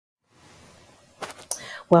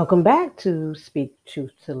Welcome back to Speak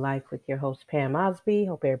Truth to Life with your host, Pam Osby.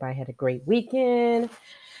 Hope everybody had a great weekend.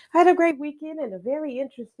 I had a great weekend and a very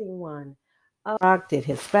interesting one. Rock did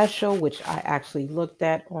his special, which I actually looked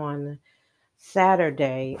at on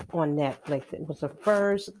Saturday on Netflix. It was the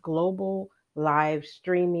first global live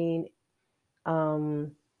streaming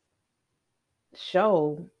um,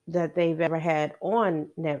 show that they've ever had on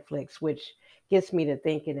Netflix, which gets me to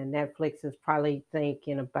thinking that Netflix is probably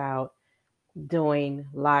thinking about doing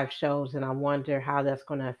live shows, and I wonder how that's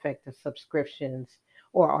going to affect the subscriptions,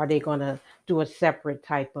 or are they going to do a separate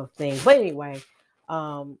type of thing? But anyway,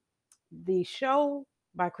 um, the show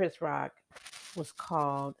by Chris Rock was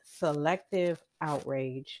called Selective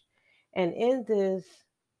Outrage, and in this,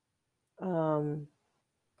 um,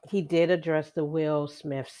 he did address the Will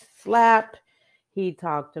Smith slap. He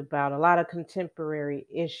talked about a lot of contemporary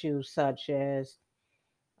issues such as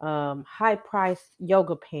high priced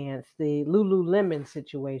yoga pants, the Lululemon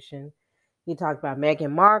situation. He talked about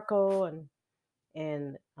Meghan Markle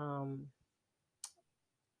and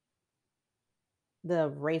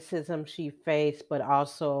the racism she faced, but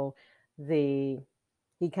also the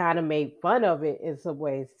he kind of made fun of it in some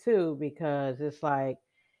ways too, because it's like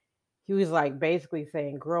he was like basically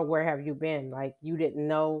saying, "Girl, where have you been? Like you didn't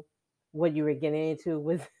know what you were getting into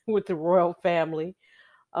with with the royal family."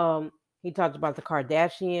 Um, he talked about the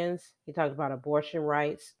Kardashians. He talked about abortion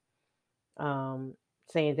rights, um,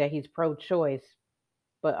 saying that he's pro-choice,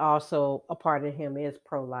 but also a part of him is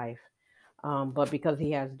pro-life. But because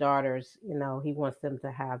he has daughters, he wants them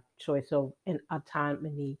to have choice over and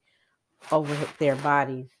autonomy over their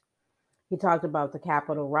bodies. He talked about the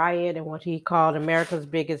Capitol riot and what he called America's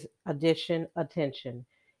biggest addition, attention.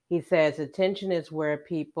 He says attention is where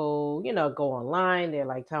people, go online. They're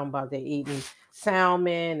like talking about they're eating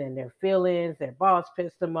salmon and their feelings, their boss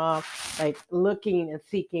pissed them off, like looking and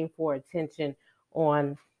seeking for attention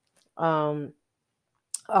on um,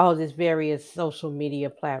 all these various social media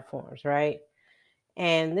platforms, right?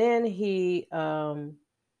 And then he kind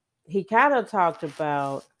of talked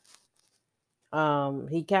about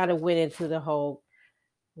he kind of went into the whole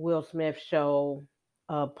Will Smith show,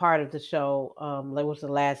 part of the show. That was the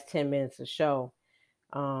last 10 minutes of the show.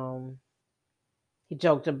 Um, he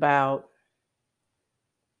joked about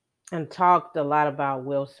and talked a lot about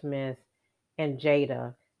Will Smith and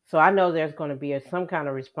Jada. So I know there's going to be some kind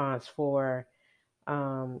of response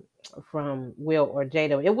um, from Will or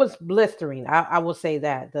Jada. It was blistering. I will say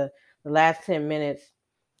that the last 10 minutes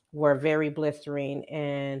were very blistering,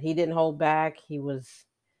 and he didn't hold back. He was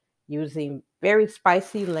using very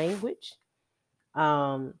spicy language.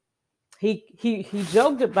 Um, he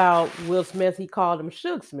joked about Will Smith. He called him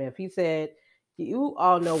Suge Smith. He said, "You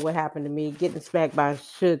all know what happened to me getting spanked by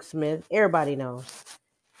Suge Smith. Everybody knows.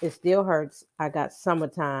 It still hurts. I got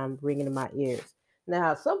summertime ringing in my ears."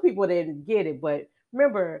 Now, some people didn't get it, but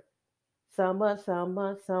remember, summer,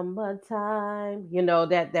 summer, summertime. You know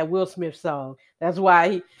that Will Smith song. That's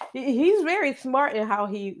why he's very smart in how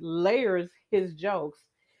he layers his jokes.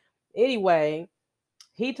 Anyway,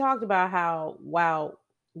 he talked about how while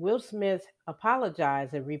Will Smith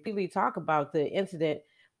apologized and repeatedly talked about the incident,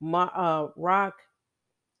 Rock,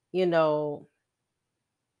 you know,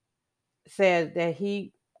 said that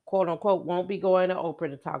he quote unquote won't be going to Oprah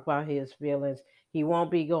to talk about his feelings. He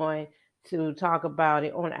won't be going to talk about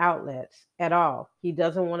it on outlets at all. He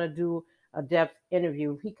doesn't want to do a depth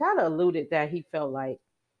interview. He kind of alluded that he felt like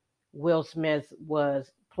Will Smith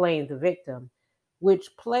was playing the victim,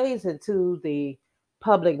 which plays into the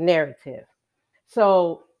public narrative.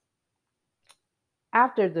 So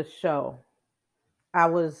after the show, I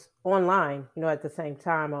was online, at the same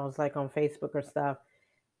time. I was like on Facebook or stuff,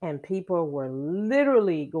 and people were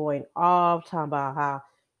literally going off talking about how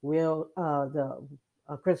the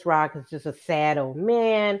Chris Rock is just a sad old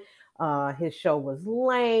man. His show was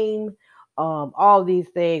lame. All these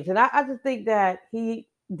things, and I just think that he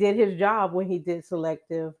did his job when he did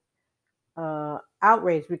selective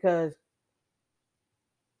outrage, because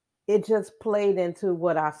it just played into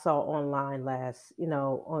what I saw online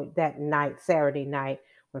on that night, Saturday night,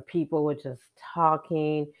 when people were just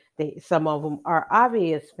talking. Some of them are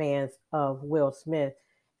obvious fans of Will Smith,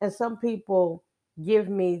 and some people give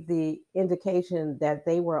me the indication that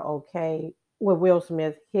they were okay with Will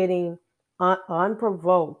Smith hitting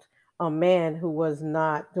unprovoked a man who was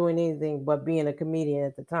not doing anything but being a comedian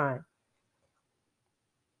at the time.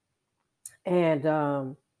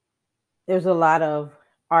 And there's a lot of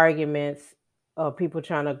arguments of people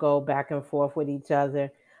trying to go back and forth with each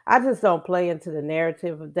other. I just don't play into the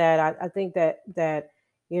narrative of that. I think that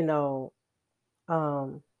you know,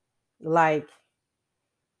 um, like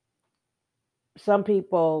some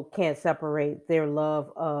people can't separate their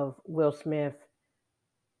love of Will Smith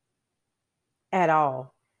at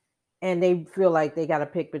all, and they feel like they got to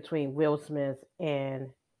pick between Will Smith and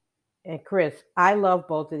Chris. I love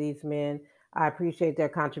both of these men. I appreciate their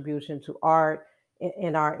contribution to art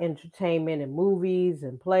and our entertainment and movies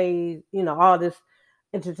and plays, all this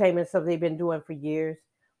entertainment stuff they've been doing for years.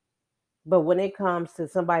 But when it comes to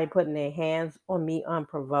somebody putting their hands on me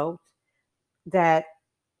unprovoked, that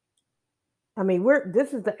I mean, we're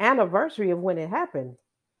this is the anniversary of when it happened.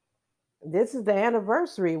 This is the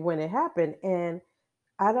anniversary when it happened, and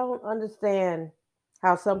I don't understand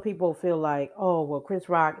how some people feel like, oh, well, Chris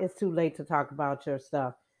Rock, it's too late to talk about your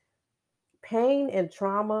stuff. Pain and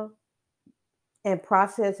trauma and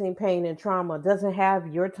processing pain and trauma doesn't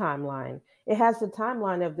have your timeline. It has the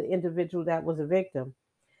timeline of the individual that was a victim.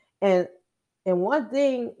 And and one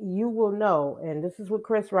thing you will know, and this is what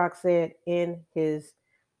Chris Rock said in his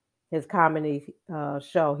comedy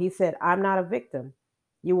show. He said, "I'm not a victim.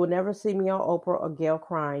 You will never see me on Oprah or Gail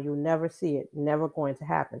crying. You'll never see it. Never going to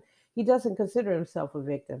happen." He doesn't consider himself a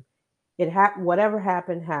victim. Whatever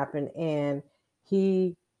happened happened, and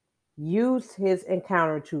he used his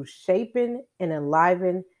encounter to shapen and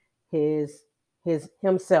enliven his his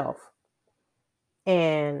himself.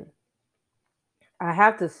 And I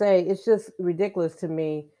have to say, it's just ridiculous to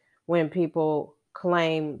me when people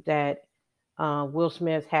claim that Will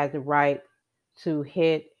Smith had the right to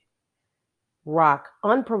hit Rock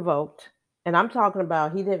unprovoked. And I'm talking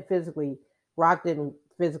about Rock didn't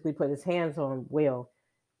physically put his hands on Will,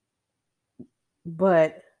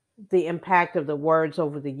 but the impact of the words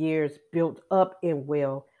over the years built up in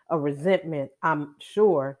Will a resentment, I'm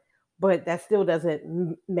sure, but that still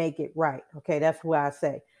doesn't make it right. Okay, that's what I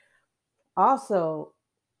say. Also,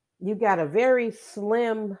 you got a very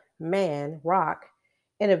slim man, Rock,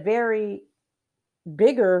 and a very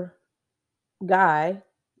bigger guy,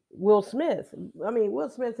 Will Smith. I mean, Will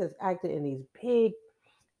Smith has acted in these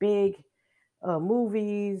big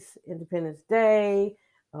movies, Independence Day.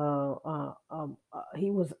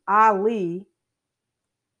 He was Ali.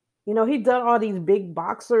 He done all these big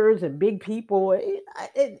boxers and big people.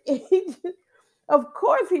 Of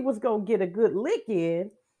course, he was gonna get a good lick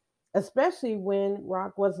in, especially when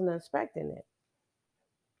Rock wasn't expecting it.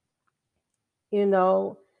 You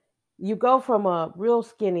know, you go from a real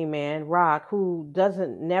skinny man, Rock, who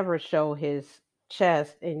doesn't never show his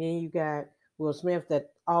chest, and then you got Will Smith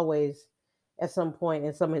that always, at some point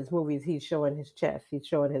in some of his movies, he's showing his chest, he's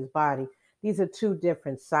showing his body. These are two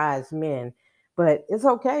different sized men, but it's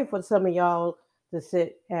okay for some of y'all to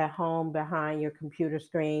sit at home behind your computer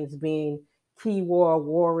screens, being keyboard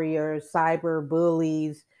warriors, cyber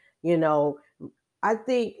bullies. You know, I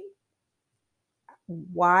think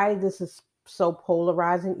why this is so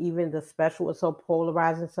polarizing, even the special is so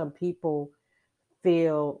polarizing. Some people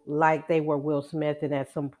feel like they were Will Smith, and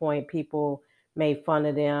at some point, people made fun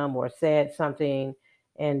of them or said something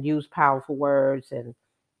and used powerful words,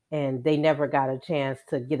 and they never got a chance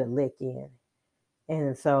to get a lick in.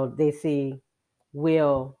 And so they see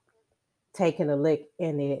Will taking a lick,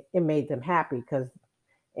 and it made them happy because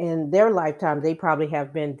in their lifetime, they probably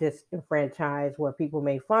have been disenfranchised where people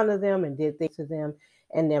made fun of them and did things to them,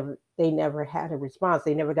 and they never had a response.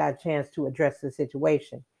 They never got a chance to address the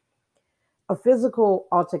situation. A physical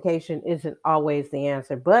altercation isn't always the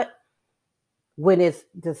answer, but when it's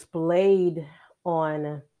displayed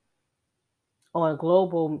on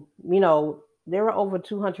global, there are over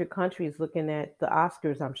 200 countries looking at the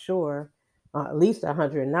Oscars, I'm sure, at least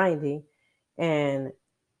 190, and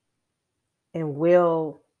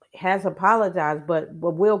Will has apologized, but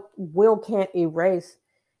Will can't erase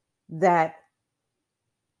that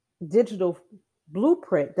digital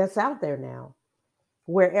blueprint that's out there now,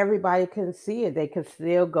 where everybody can see it. They can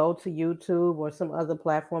still go to YouTube or some other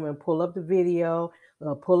platform and pull up the video,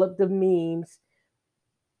 pull up the memes.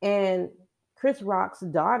 And Chris Rock's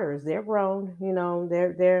daughters, they're grown,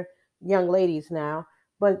 they're young ladies now,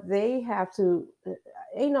 but they have to.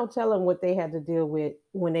 Ain't no telling what they had to deal with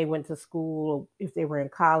when they went to school, or if they were in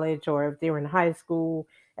college, or if they were in high school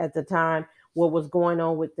at the time. What was going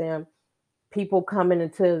on with them? People coming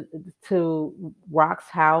into to Rock's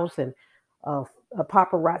house, and uh, a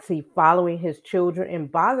paparazzi following his children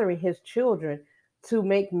and bothering his children to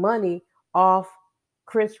make money off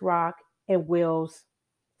Chris Rock and Will's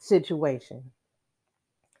situation.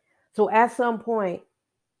 So at some point,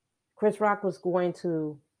 Chris Rock was going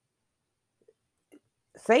to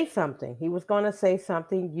say something. He was going to say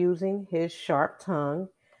something using his sharp tongue,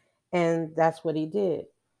 and that's what he did.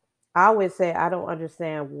 I always say I don't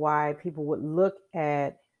understand why people would look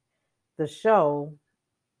at the show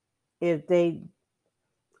if they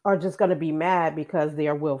are just going to be mad because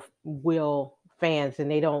they're Will fans,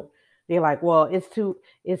 and they're like, well, it's too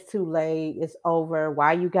late, it's over.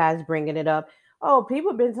 Why you guys bringing it up? Oh,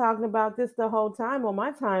 people have been talking about this the whole time on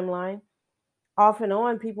my timeline, off and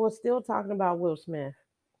on. People are still talking about Will Smith,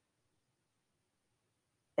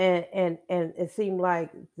 and it seemed like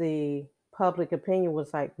the public opinion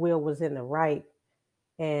was like Will was in the right,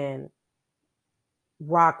 and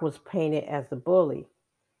Rock was painted as the bully.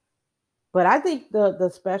 But I think the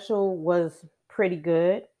special was pretty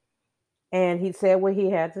good, and he said what he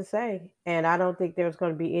had to say. And I don't think there's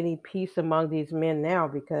going to be any peace among these men now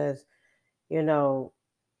because you know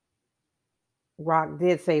Rock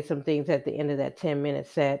did say some things at the end of that 10-minute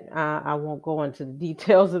set. I won't go into the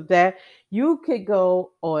details of that. You could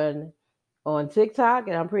go on TikTok,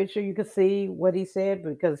 and I'm pretty sure you could see what he said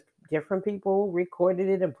because different people recorded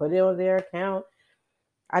it and put it on their account.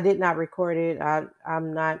 I did not record it.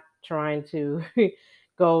 I'm not trying to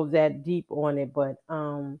go that deep on it, but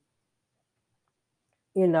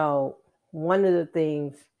you know, one of the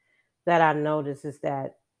things that I noticed is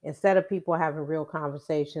that instead of people having real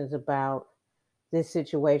conversations about this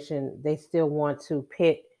situation, they still want to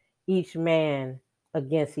pit each man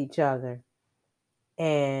against each other.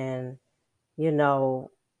 And, you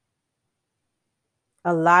know,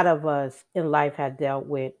 a lot of us in life have dealt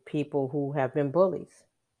with people who have been bullies.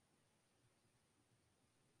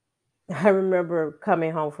 I remember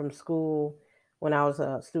coming home from school when I was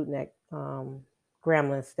a student at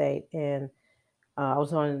Grambling State, and I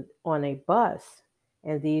was on a bus,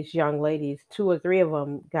 and these young ladies, two or three of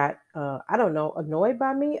them, got I don't know, annoyed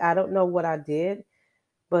by me. I don't know what I did,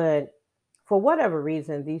 but for whatever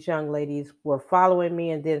reason, these young ladies were following me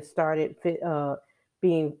and then started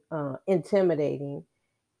being intimidating,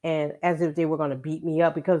 and as if they were going to beat me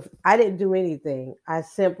up because I didn't do anything. I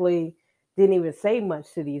simply didn't even say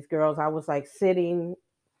much to these girls. I was like sitting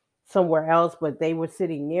somewhere else, but they were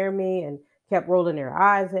sitting near me and kept rolling their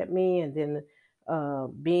eyes at me. And then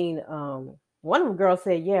being one of the girls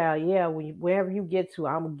said, "Yeah, yeah, wherever you get to,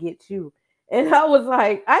 I'm gonna get you." And I was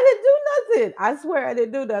like, "I didn't do nothing. I swear I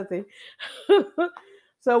didn't do nothing."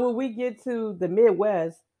 So when we get to the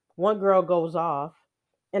Midwest, one girl goes off,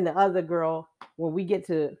 and the other girl, when we get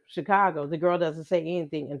to Chicago, the girl doesn't say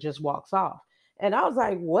anything and just walks off. And I was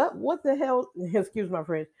like, "What? What the hell?" Excuse my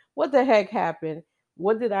French. What the heck happened?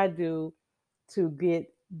 What did I do to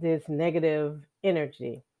get this negative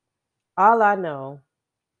energy? All I know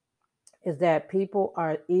is that people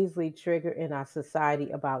are easily triggered in our society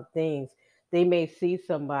about things. They may see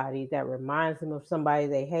somebody that reminds them of somebody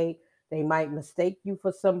they hate. They might mistake you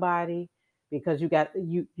for somebody because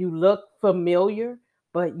you look familiar,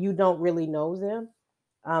 but you don't really know them.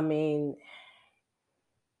 I mean,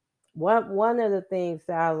 what one of the things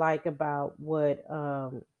that I like about what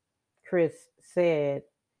Chris said,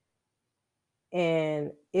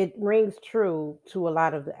 and it rings true to a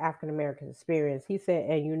lot of the African American experience. He said,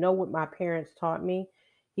 and you know what my parents taught me?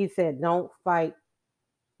 He said, don't fight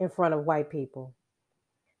in front of white people.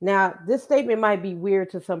 Now, this statement might be weird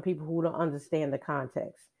to some people who don't understand the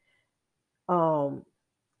context. Um,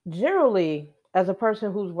 Generally, as a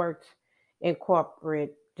person who's worked in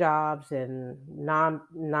corporate jobs and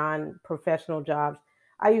non professional jobs,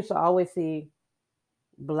 I used to always see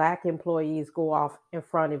black employees go off in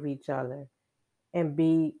front of each other and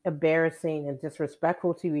be embarrassing and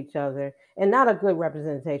disrespectful to each other and not a good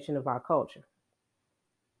representation of our culture.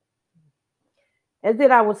 And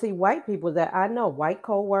then I would see white people that I know, white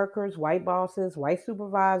coworkers, white bosses, white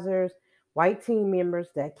supervisors, white team members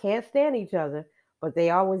that can't stand each other, but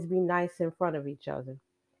they always be nice in front of each other.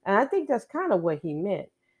 And I think that's kind of what he meant.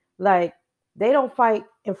 Like they don't fight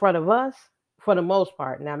in front of us for the most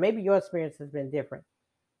part. Now maybe your experience has been different,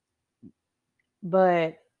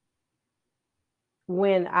 but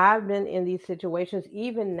when I've been in these situations,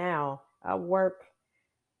 even now, I work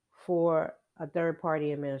for a third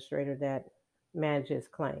party administrator that manages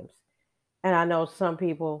claims. And I know some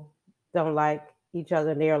people don't like each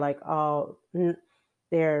other. And they're like, oh,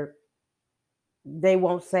 they're, they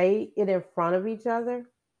won't say it in front of each other,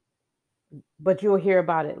 but you'll hear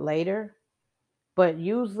about it later. But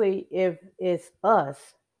usually, if it's us,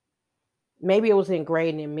 maybe it was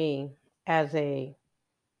ingrained in me as a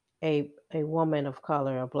woman of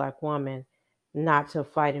color, a black woman, not to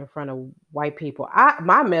fight in front of white people.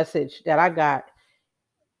 My message that I got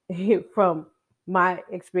from my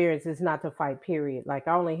experience is not to fight. Period. Like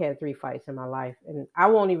I only had 3 fights in my life, and I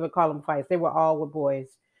won't even call them fights. They were all with boys.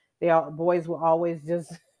 They all boys will always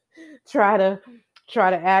just try to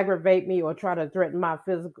try to aggravate me or try to threaten my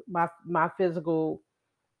physical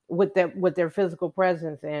with their physical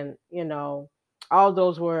presence, and all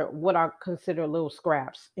those were what I consider little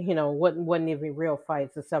scraps. Wasn't even real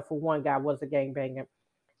fights, except for one guy was a gangbanger.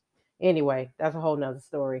 Anyway, that's a whole nother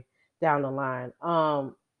story down the line.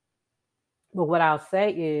 But what I'll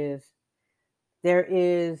say is there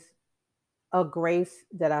is a grace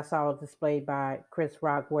that I saw displayed by Chris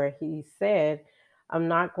Rock where he said, I'm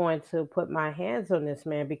not going to put my hands on this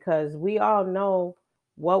man because we all know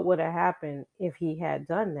what would have happened if he had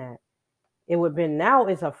done that. It would have been now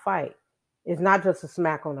it's a fight. It's not just a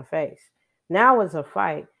smack on the face. Now it's a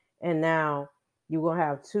fight. And now you're gonna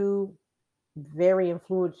have two very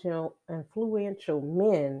influential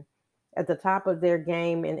men at the top of their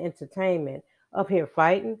game in entertainment up here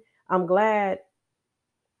fighting. I'm glad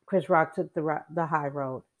Chris Rock took the high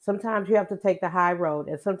road. Sometimes you have to take the high road,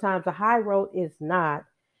 and sometimes the high road is not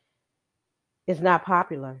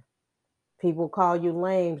popular. People call you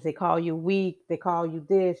lames, they call you weak, they call you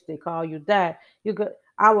this, they call you that. You could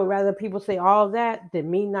I would rather people say all that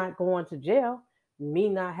than me not going to jail, me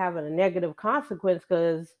not having a negative consequence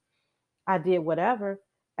because I did whatever.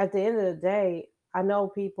 At the end of the day, I know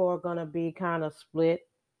people are gonna be kind of split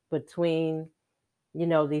between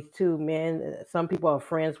these two men. Some people are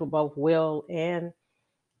friends with both Will and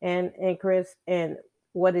Chris. And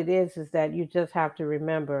what it is that you just have to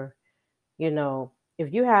remember,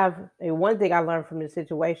 if you have and one thing I learned from this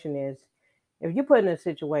situation is if you put in a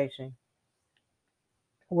situation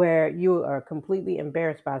where you are completely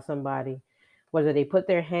embarrassed by somebody, whether they put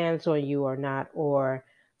their hands on you or not, or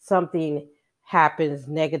something happens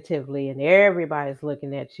negatively and everybody's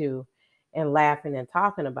looking at you and laughing and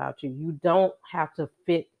talking about you, you don't have to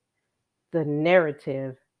fit the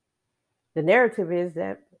narrative. The narrative is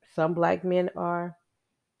that some black men are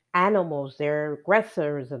animals, they're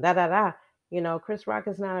aggressors, and da da da. Chris Rock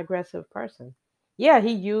is not an aggressive person. Yeah,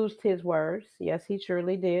 he used his words. Yes, he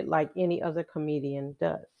surely did, like any other comedian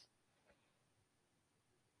does.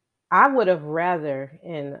 I would have rather,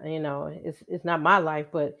 and it's not my life,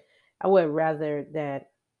 but I would rather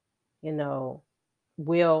that you know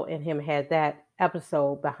Will and him had that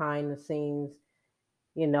episode behind the scenes,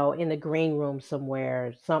 in the green room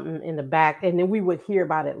somewhere, something in the back, and then we would hear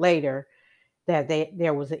about it later that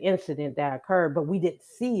there was an incident that occurred, but we didn't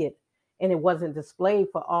see it, and it wasn't displayed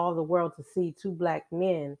for all the world to see two black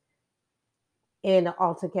men in an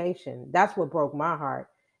altercation. That's what broke my heart.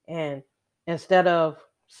 And instead of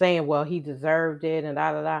saying, "Well, he deserved it," and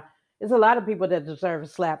da da da, there's a lot of people that deserve a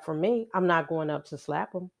slap from me. I'm not going up to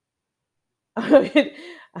slap them.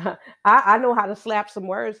 I know how to slap some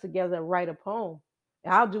words together and write a poem.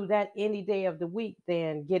 I'll do that any day of the week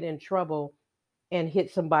than get in trouble and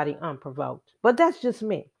hit somebody unprovoked. But that's just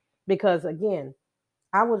me. Because again,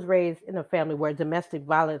 I was raised in a family where domestic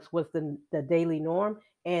violence was the daily norm.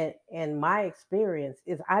 And my experience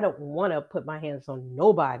is I don't want to put my hands on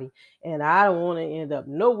nobody. And I don't want to end up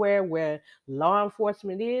nowhere where law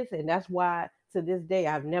enforcement is. And that's why to this day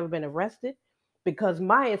I've never been arrested because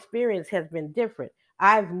my experience has been different.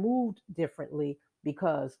 I've moved differently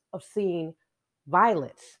because of seeing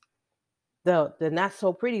violence, the not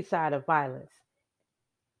so pretty side of violence.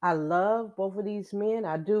 I love both of these men.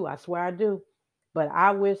 I do. I swear I do. But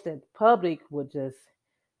I wish that the public would just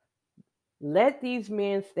let these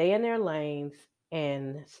men stay in their lanes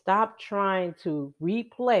and stop trying to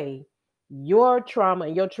replay your trauma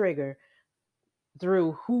and your trigger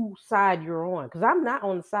through whose side you're on. Because I'm not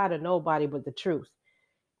on the side of nobody but the truth.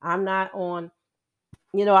 I'm not on,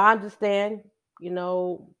 I understand,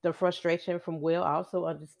 the frustration from Will. I also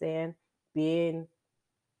understand being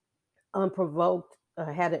unprovoked,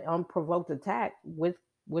 had an unprovoked attack with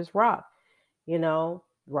Rock.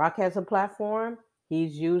 Rock has a platform.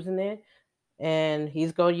 He's using it, and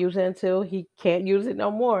he's gonna use it until he can't use it no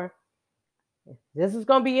more. This is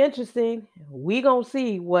gonna be interesting. We gonna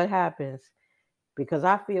see what happens because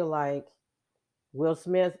I feel like Will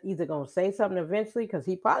Smith either gonna say something eventually because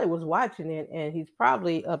he probably was watching it and he's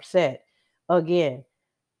probably upset again.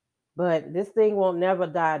 But this thing won't never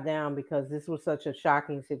die down because this was such a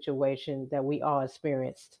shocking situation that we all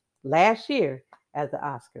experienced last year at the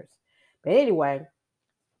Oscars. But anyway,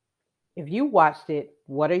 if you watched it,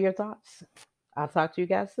 what are your thoughts? I'll talk to you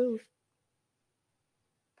guys soon.